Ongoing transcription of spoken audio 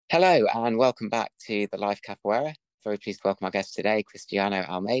Hello and welcome back to the Life Capoeira. Very pleased to welcome our guest today, Cristiano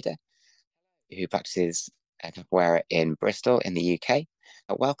Almeida, who practices capoeira in Bristol in the UK.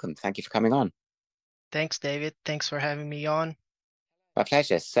 Welcome. Thank you for coming on. Thanks, David. Thanks for having me on. My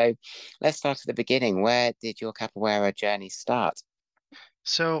pleasure. So let's start at the beginning. Where did your capoeira journey start?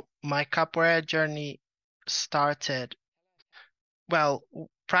 So my capoeira journey started,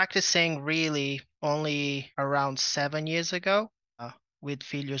 practicing really only around 7 years ago, with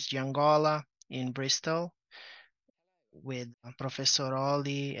Filhos de Angola in Bristol, with Professor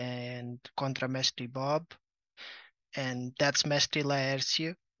Oli and Contramestre Bob. And that's Mestre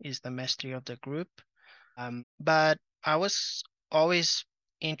Laércio, is the mestre of the group. But I was always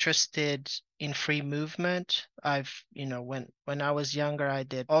interested in free movement. When I was younger, I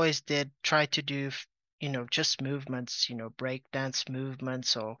did always did try to do, just movements, break dance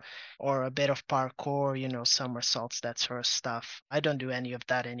movements or a bit of parkour, somersaults, that sort of stuff. I don't do any of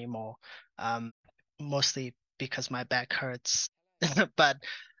that anymore. Mostly because my back hurts. But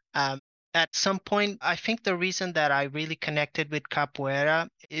um, at some point, I think the reason that I really connected with capoeira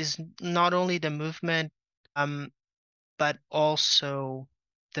is not only the movement, um, but also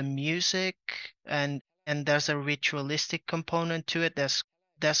the music, and there's a ritualistic component to it. There's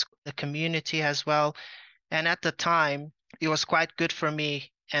the community as well. And at the time, it was quite good for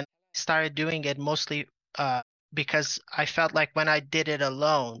me, and I started doing it mostly because I felt like when I did it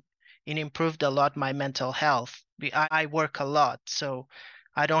alone, it improved a lot my mental health. I work a lot, so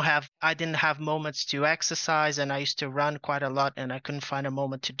I didn't have moments to exercise, and I used to run quite a lot, and I couldn't find a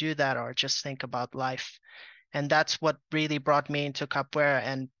moment to do that or just think about life. And that's what really brought me into capoeira,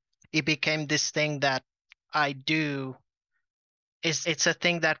 and it became this thing that I do. It's a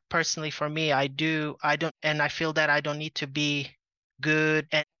thing that personally for me I don't, and I feel that I don't need to be good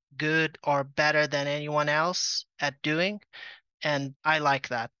or better than anyone else at doing. And I like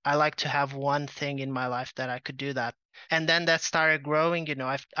that. I like to have one thing in my life that I could do that. And then that started growing.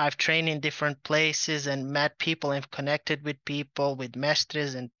 I've trained in different places and met people and connected with people, with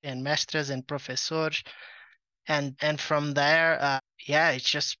mestres and mestras and professors. And from there, yeah, it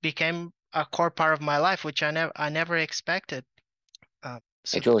just became a core part of my life, which I never expected. It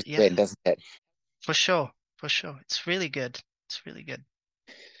So draws you yeah, in, doesn't it? for sure, for sure. It's really good. It's really good.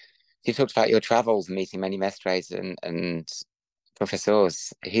 You talked about your travels, meeting many mestres and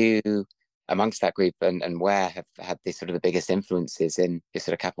professors. Who amongst that group and where have had the sort of the biggest influences in your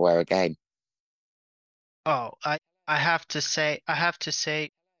sort of capoeira game? Oh, I have to say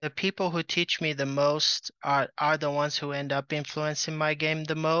the people who teach me the most are the ones who end up influencing my game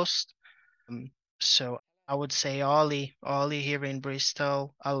the most. Um, so I would say Ollie here in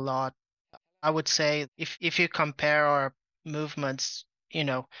Bristol a lot. I would say if you compare our movements,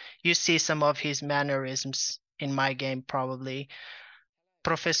 you see some of his mannerisms in my game probably.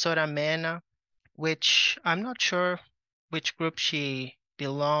 Professora Mena, which I'm not sure which group she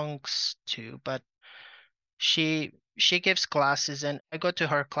belongs to, but she gives classes and I go to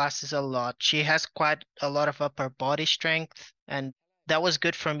her classes a lot. She has quite a lot of upper body strength, and that was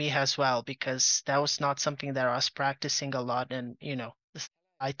good for me as well because that was not something that I was practicing a lot, and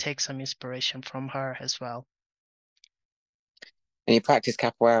I take some inspiration from her as well. And you practice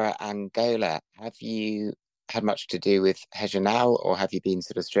capoeira Angola. Have you had much to do with regional, or have you been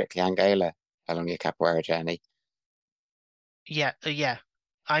sort of strictly Angola along your capoeira journey? Yeah.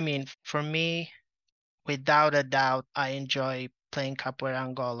 I mean, for me, without a doubt, I enjoy playing Capoeira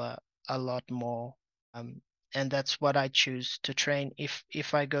Angola a lot more. Um, and that's what I choose to train.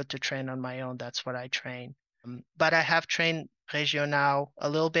 If I go to train on my own, that's what I train. But I have trained Regional a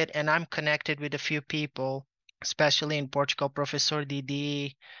little bit, and I'm connected with a few people, especially in Portugal, Professor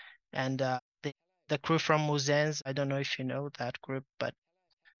Didi and the crew from Muzenz. I don't know if you know that group, but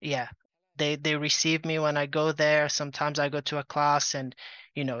yeah, they receive me when I go there. Sometimes I go to a class, and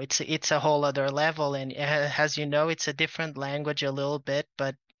it's a whole other level, and as you know, it's a different language a little bit,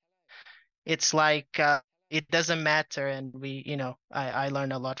 but it's like it doesn't matter, and I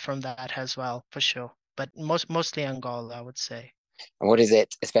learn a lot from that as well, for sure. But mostly Angola, I would say. And what is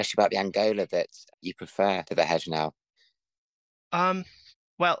it, especially about the Angola, that you prefer to the regional? Um,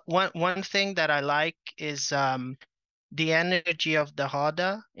 well, one thing that I like is the energy of the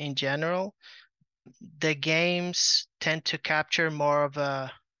Roda in general. The games tend to capture more of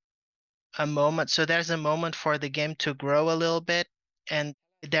a moment. So there's a moment for the game to grow a little bit, and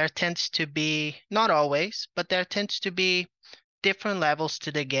there tends to be, not always, but there tends to be different levels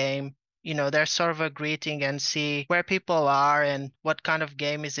to the game. There's sort of a greeting and see where people are and what kind of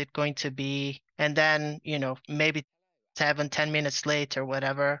game is it going to be. And then, maybe 7, 10 minutes later,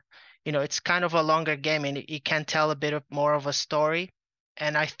 whatever, it's kind of a longer game and it can tell a bit of more of a story.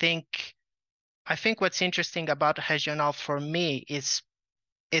 And I think what's interesting about regional for me is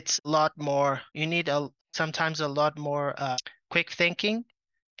it's a lot more, you need sometimes a lot more quick thinking,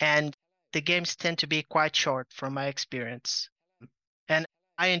 and the games tend to be quite short from my experience. And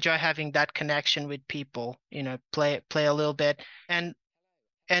I enjoy having that connection with people, play a little bit, and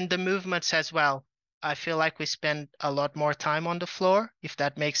the movements as well. I feel like we spend a lot more time on the floor, if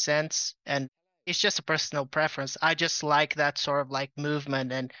that makes sense. And it's just a personal preference. I just like that sort of like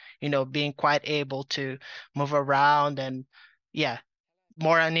movement and, being quite able to move around and yeah,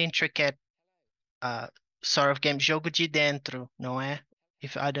 more an intricate uh sort of game. Jogo de dentro, não é?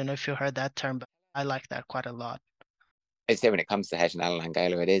 If I don't know if you heard that term, but I like that quite a lot. I'd say when it comes to Hedge and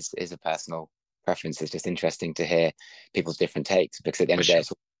Angola, it is a personal preference. It's just interesting to hear people's different takes because at the end For of the day, sure.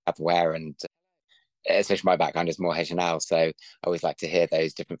 it's all Capoeira, and especially my background is more regional, so I always like to hear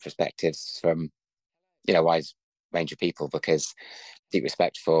those different perspectives from a wide range of people because deep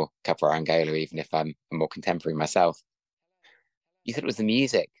respect for Capoeira Angola, even if I'm more contemporary myself. You said it was the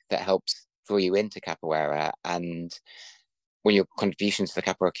music that helped draw you into Capoeira, and when your contribution to the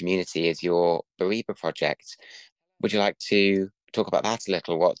Capoeira community is your Bariba project. Would you like to talk about that a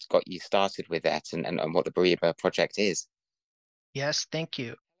little? What got you started with that, and what the Bariba project is? Yes, thank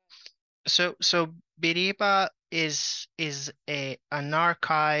you. So Biriba is a an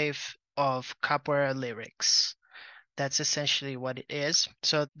archive of capoeira lyrics. That's essentially what it is.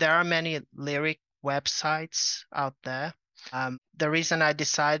 So there are many lyric websites out there. The reason I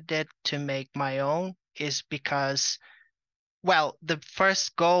decided to make my own is because, well, the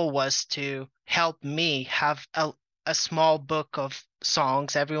first goal was to help me have a small book of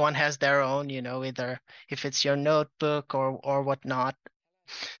songs. Everyone has their own, either if it's your notebook or whatnot.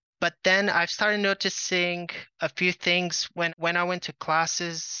 But then I've started noticing a few things when I went to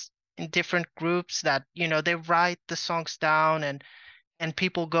classes in different groups that, they write the songs down and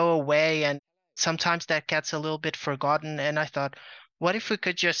people go away, and sometimes that gets a little bit forgotten. And I thought, what if we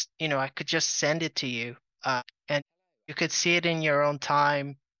could just, I could just send it to you, and you could see it in your own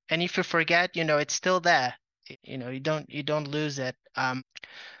time. And if you forget, it's still there. You don't lose it.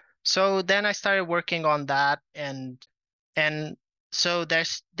 So then I started working on that, and so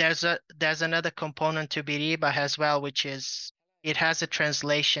there's another component to Biriba as well, which is it has a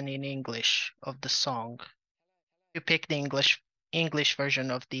translation in English of the song. You pick the English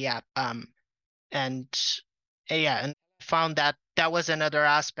version of the app, and yeah, and found that that was another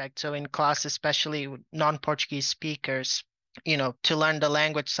aspect. So in class, especially with non-Portuguese speakers, to learn the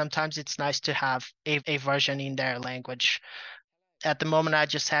language, sometimes it's nice to have a version in their language. At the moment I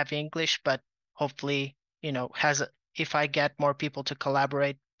just have English, but hopefully, if I get more people to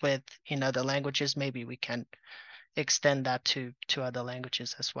collaborate with in other languages, maybe we can extend that to other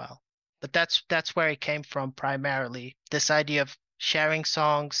languages as well. But that's where it came from primarily. This idea of sharing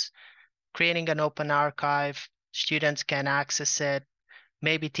songs, creating an open archive, students can access it,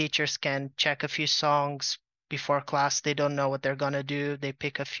 maybe teachers can check a few songs before class. They don't know what they're gonna do. They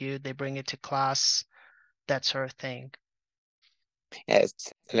pick a few, they bring it to class, that sort of thing. Yeah, it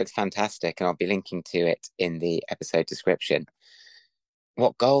looks fantastic, and I'll be linking to it in the episode description.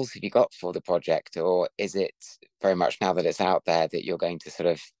 What goals have you got for the project, or is it very much now that it's out there that you're going to sort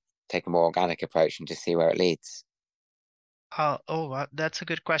of take a more organic approach and just see where it leads? That's a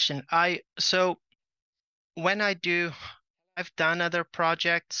good question. So when I've done other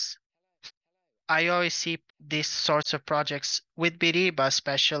projects. I always see these sorts of projects with Biriba,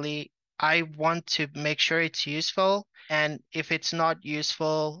 especially. I want to make sure it's useful. And if it's not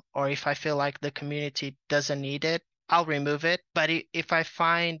useful, or if I feel like the community doesn't need it, I'll remove it. But if I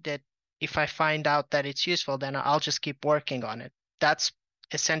find out that it's useful, then I'll just keep working on it. That's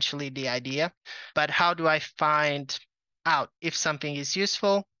essentially the idea. But how do I find out if something is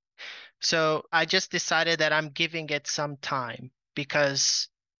useful? So I just decided that I'm giving it some time because,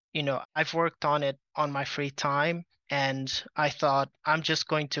 I've worked on it on my free time, and I thought I'm just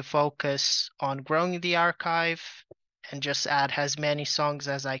going to focus on growing the archive and just add as many songs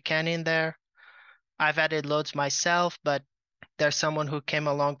as I can in there. I've added loads myself, but there's someone who came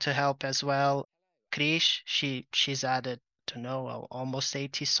along to help as well. Krish, she's added, to know, almost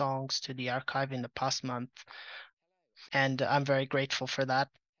 80 songs to the archive in the past month, and I'm very grateful for that.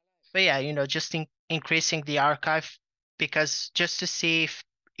 But yeah, just increasing the archive, because just to see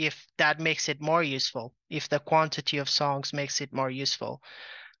if that makes it more useful, if the quantity of songs makes it more useful.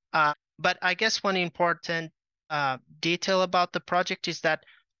 But I guess one important detail about the project is that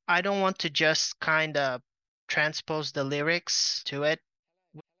I don't want to just kind of transpose the lyrics to it.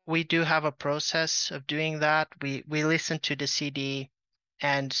 We do have a process of doing that. We listen to the CD,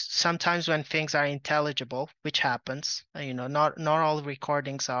 And sometimes when things are intelligible, which happens, not all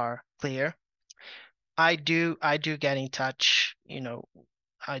recordings are clear. I do get in touch,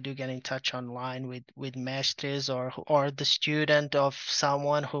 I do get in touch online with mestres or the student of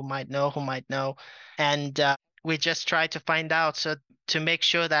someone who might know, and we just try to find out so to make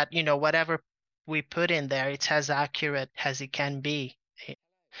sure that whatever we put in there, it's as accurate as it can be.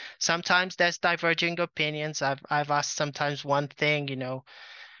 Sometimes there's diverging opinions. I've asked sometimes one thing,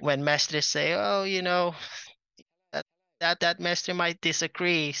 when mestres say, oh, that that mestre might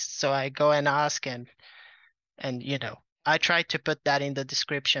disagree, so I go and ask and I try to put that in the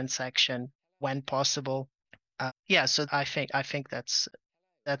description section when possible. Yeah, so I think that's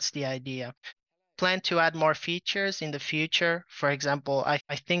the idea. Plan to add more features in the future. For example, I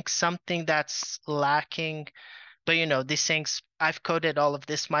think something that's lacking, but these things I've coded all of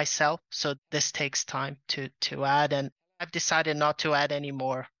this myself, so this takes time to add, and I've decided not to add any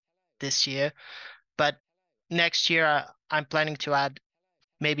more this year. But next year I'm planning to add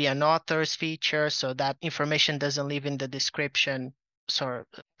maybe an author's feature so that information doesn't live in the description sort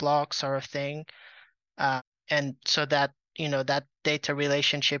of block sort of thing. Uh, and so that, that data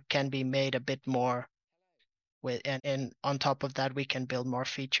relationship can be made a bit more with, and on top of that, we can build more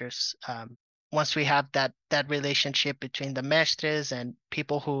features. Once we have that relationship between the mestres and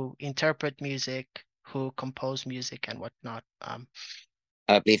people who interpret music, who compose music and whatnot.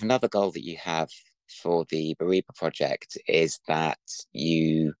 I believe another goal that you have for the Bariba project is that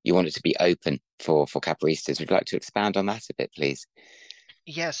you want it to be open for capoeiristas. Would you like to expand on that a bit, please?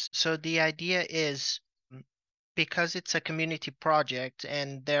 Yes, so the idea is because it's a community project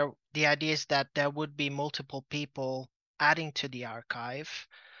and the idea is that there would be multiple people adding to the archive,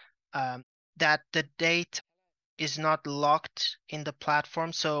 um, that the date is not locked in the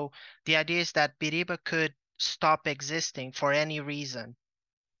platform. So the idea is that Biriba could stop existing for any reason,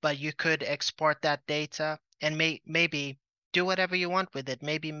 but you could export that data and maybe do whatever you want with it.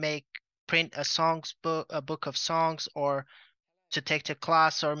 Maybe print a book of songs, or to take to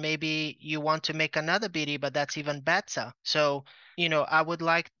class, or maybe you want to make another BD, but that's even better. So, I would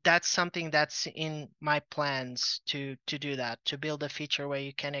like that's something that's in my plans to do that, to build a feature where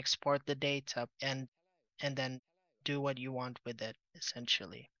you can export the data and then do what you want with it,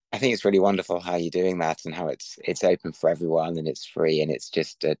 essentially. I think it's really wonderful how you're doing that and how it's open for everyone and it's free and it's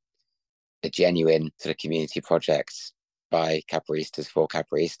just a genuine sort of community project by capoeiristas for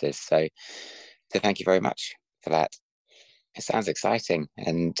capoeiristas. So thank you very much for that. It sounds exciting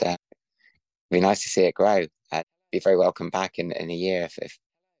and be nice to see it grow. Be very welcome back in a year if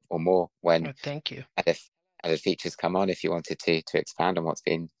or more when Thank you. added features come on if you wanted to expand on what's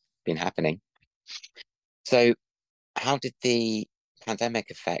been happening. So how did the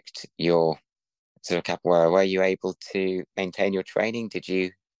pandemic affect your sort of capoeira? Were you able to maintain your training? Did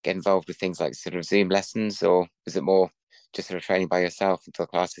you get involved with things like sort of Zoom lessons, or was it more just sort of training by yourself until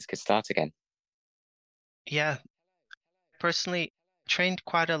classes could start again? Yeah, personally trained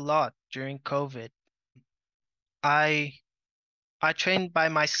quite a lot during COVID. I I trained by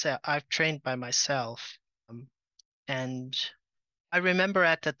myself. I've trained by myself. Um, and I remember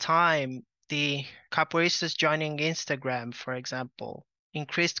at the time the capoeiristas joining Instagram, for example,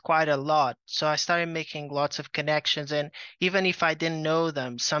 increased quite a lot. So I started making lots of connections, and even if I didn't know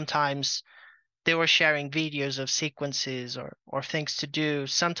them, sometimes they were sharing videos of sequences or things to do.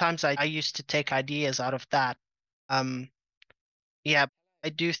 Sometimes I used to take ideas out of that. Um, yeah, I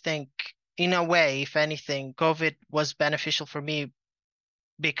do think in a way, if anything, COVID was beneficial for me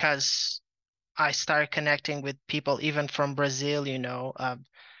because I started connecting with people even from Brazil,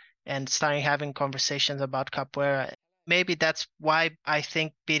 and starting having conversations about capoeira. Maybe that's why I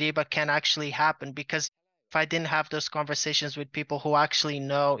think Biriba can actually happen, because if I didn't have those conversations with people who actually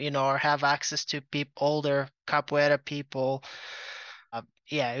know, or have access to older capoeira people,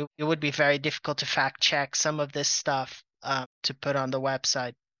 yeah, it would be very difficult to fact check some of this stuff to put on the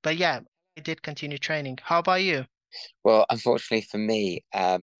website. But yeah, I did continue training. How about you? Well, unfortunately for me,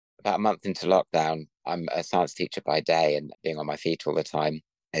 about a month into lockdown, I'm a science teacher by day, and being on my feet all the time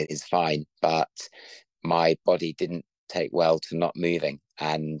is fine. But my body didn't take well to not moving,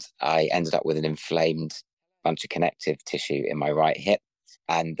 and I ended up with an inflamed bunch of connective tissue in my right hip.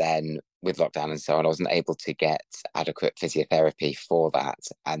 And then with lockdown and so on, I wasn't able to get adequate physiotherapy for that.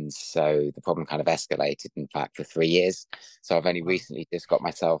 And so the problem kind of escalated, in fact, for 3 years. So I've only Wow. recently just got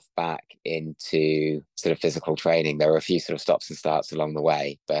myself back into sort of physical training. There were a few sort of stops and starts along the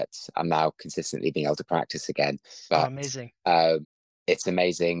way, but I'm now consistently being able to practice again. Oh, But amazing. it's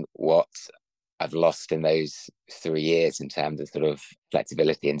amazing what I've lost in those 3 years in terms of sort of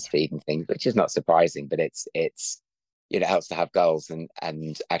flexibility and speed and things, which is not surprising, but it's it helps to have goals. And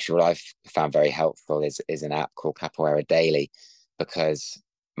actually, what I've found very helpful is an app called Capoeira Daily, because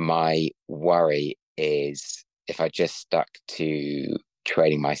my worry is if I just stuck to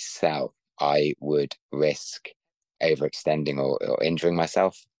training myself, I would risk overextending or injuring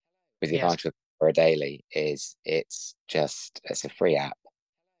myself. With the Yes, advantage of Capoeira Daily is it's a free app,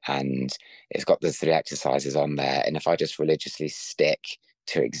 and it's got the three exercises on there. And if I just religiously stick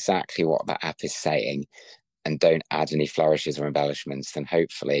to exactly what that app is saying and don't add any flourishes or embellishments, then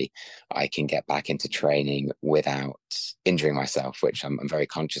hopefully I can get back into training without injuring myself, which I'm very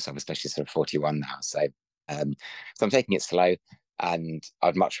conscious of, especially sort of 41 now. Um, so I'm taking it slow, and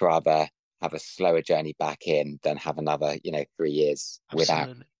I'd much rather have a slower journey back in than have another, 3 years without.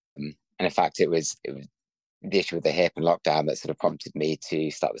 absolutely. And in fact, it was the issue with the hip and lockdown that sort of prompted me to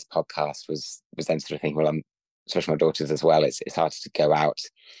start this podcast was then sort of thinking, well, I'm especially my daughters as well. It's harder to go out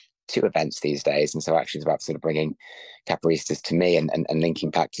to events these days, and so actually it's about sort of bringing capoeiristas to me and linking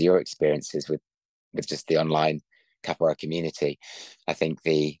back to your experiences with just the online capoeira community. I think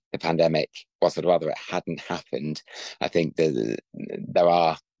the pandemic, or sort of whether it hadn't happened, I think there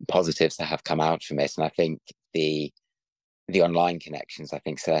are positives that have come out from it, and I think the online connections, I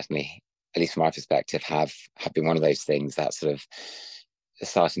think certainly, at least from my perspective, have been one of those things that sort of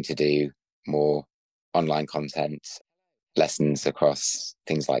starting to do more online content, lessons across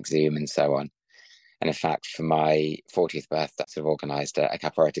things like Zoom and so on. And in fact, for my 40th birthday, I sort of organised a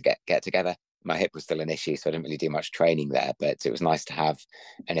capoeira to get together. My hip was still an issue, so I didn't really do much training there, but it was nice to have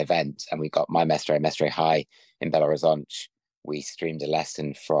an event. And we got my Mestre High in Belo Horizonte. We streamed a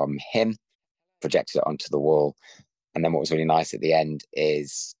lesson from him, projected it onto the wall, and then what was really nice at the end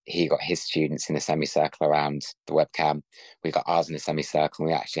is he got his students in a semicircle around the webcam. We got ours in a semicircle, and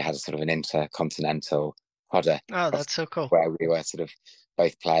we actually had a sort of an intercontinental hodder Oh, that's so cool. where we were sort of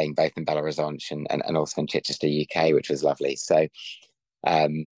both playing, both in Belo Horizonte and also in Chichester, UK, which was lovely.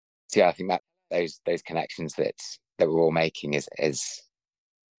 Um, so yeah, I think that those connections that we're all making is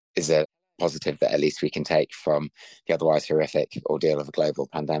a positive that at least we can take from the otherwise horrific ordeal of a global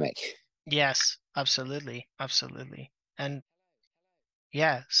pandemic. Yes, absolutely, absolutely. And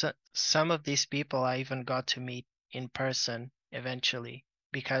yeah, so some of these people I even got to meet in person eventually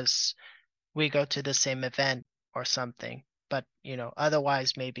because we go to the same event or something. But,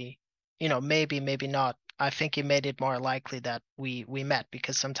 otherwise maybe not. I think it made it more likely that we met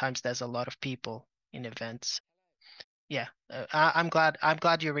because sometimes there's a lot of people in events. Yeah, I'm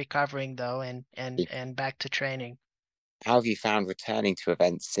glad you're recovering though and back to training. How have you found returning to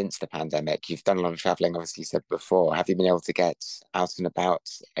events since the pandemic? You've done a lot of traveling, obviously, you said before. Have you been able to get out and about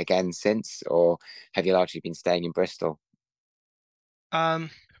again since, or have you largely been staying in Bristol?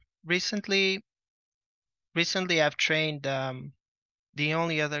 Um, recently, recently I've trained the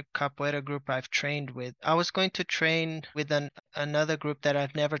only other capoeira group I've trained with. I was going to train with another group that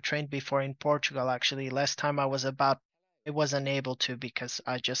I've never trained before in Portugal, actually. Last time I wasn't able to because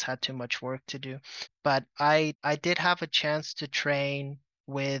I just had too much work to do. But I did have a chance to train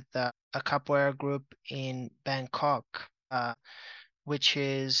with a capoeira group in Bangkok, which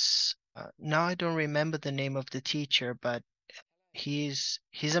is now I don't remember the name of the teacher, but he's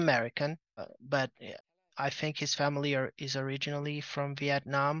American, but I think his family is originally from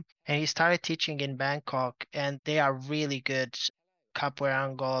Vietnam, and he started teaching in Bangkok, and they are really good. Capoeira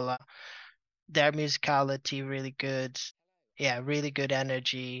Angola, their musicality really good. Yeah, really good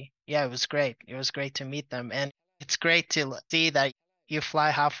energy. Yeah, it was great. It was great to meet them, and it's great to see that you fly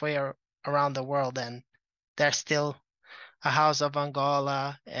halfway around the world and they're still a house of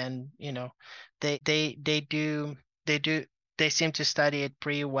Angola, and they do they seem to study it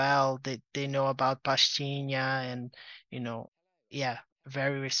pretty well. They know about pastinha and you know yeah,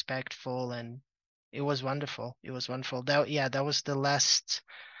 very respectful, and it was wonderful. It was wonderful. That was the last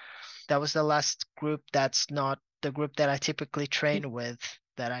group that's not the group that I typically train with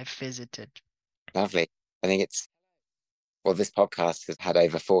that I visited. Lovely. I think well, this podcast has had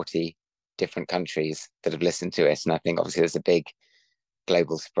over 40 different countries that have listened to it. And I think obviously there's a big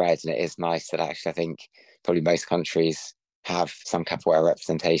global spread. And it is nice that actually I think probably most countries have some capoeira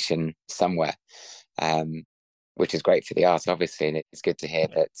representation somewhere, um, which is great for the art, obviously. And it's good to hear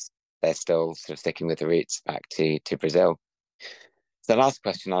Yeah. that they're still sort of sticking with the roots back to Brazil. So the last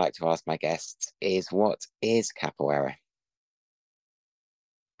question I like to ask my guests is what is capoeira?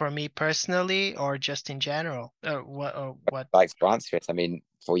 For me personally, or just in general, or what? I'd like to answer it. I mean,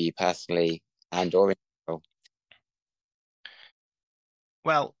 for you personally and or in general.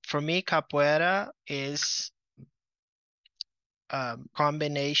 Well, for me, capoeira is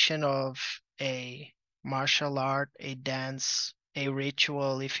combination of a martial art, a dance, a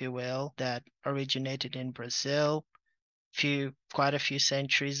ritual, if you will, that originated in Brazil. quite a few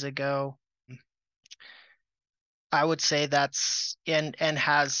centuries ago. I would say that's and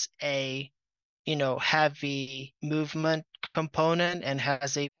has a heavy movement component and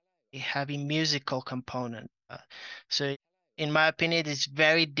has a heavy musical component. So in my opinion, it's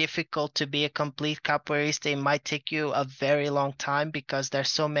very difficult to be a complete capoeirista. It might take you a very long time because there's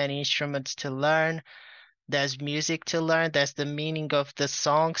so many instruments to learn. There's music to learn. There's the meaning of the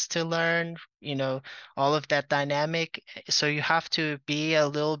songs to learn, all of that dynamic. So you have to be a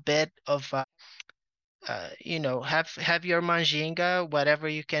little bit of, have your manjinga, whatever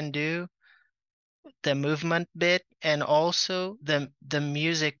you can do, the movement bit, and also the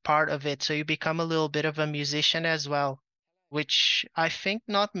music part of it. So you become a little bit of a musician as well, which I think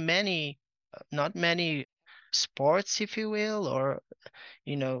not many sports, if you will, or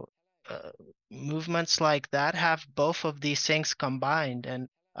you know, uh, movements like that have both of these things combined. And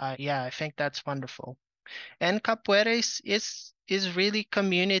yeah, I think that's wonderful. And capoeira is really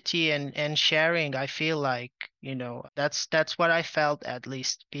community and sharing. I feel like, that's what I felt, at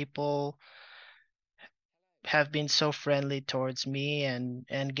least. People have been so friendly towards me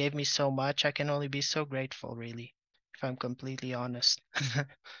and gave me so much. I can only be so grateful, really, if I'm completely honest.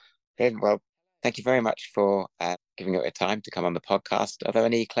 Good. Well, thank you very much for giving up your time to come on the podcast. Are there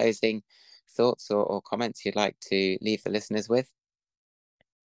any closing thoughts or comments you'd like to leave the listeners with?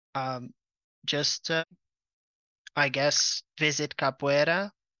 Um, just I guess visit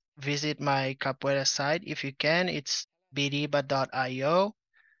Capoeira, visit my Capoeira site if you can. It's biriba.io.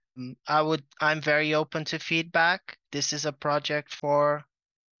 I'm very open to feedback. This is a project for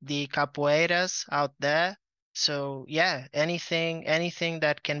the capoeiras out there. So yeah, anything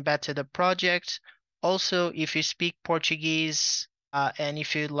that can better the project. Also, if you speak Portuguese, and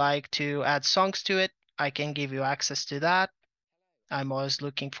if you'd like to add songs to it, I can give you access to that. I'm always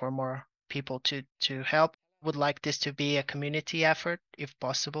looking for more people to help. Would like this to be a community effort if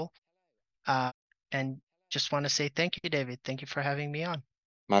possible. Uh, and just want to say thank you, David. Thank you for having me on.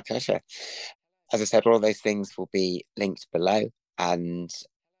 My pleasure. As I said, all those things will be linked below. And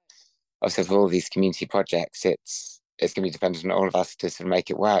also for all these community projects, it's going to be dependent on all of us to sort of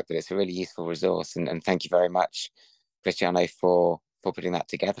make it work, but it's a really useful resource. And thank you very much, Cristiano, for putting that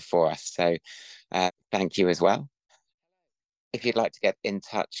together for us. So thank you as well. If you'd like to get in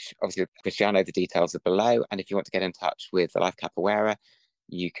touch, obviously with Cristiano, the details are below. And if you want to get in touch with the Life Capoeira,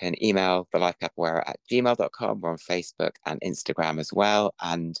 you can email the Life Capoeira at gmail.com. We're on Facebook and Instagram as well.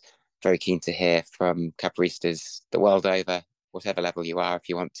 And very keen to hear from capoeiristas the world over, whatever level you are. If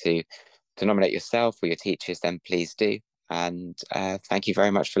you want to nominate yourself or your teachers, then please do. And thank you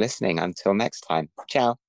very much for listening. Until next time. Ciao.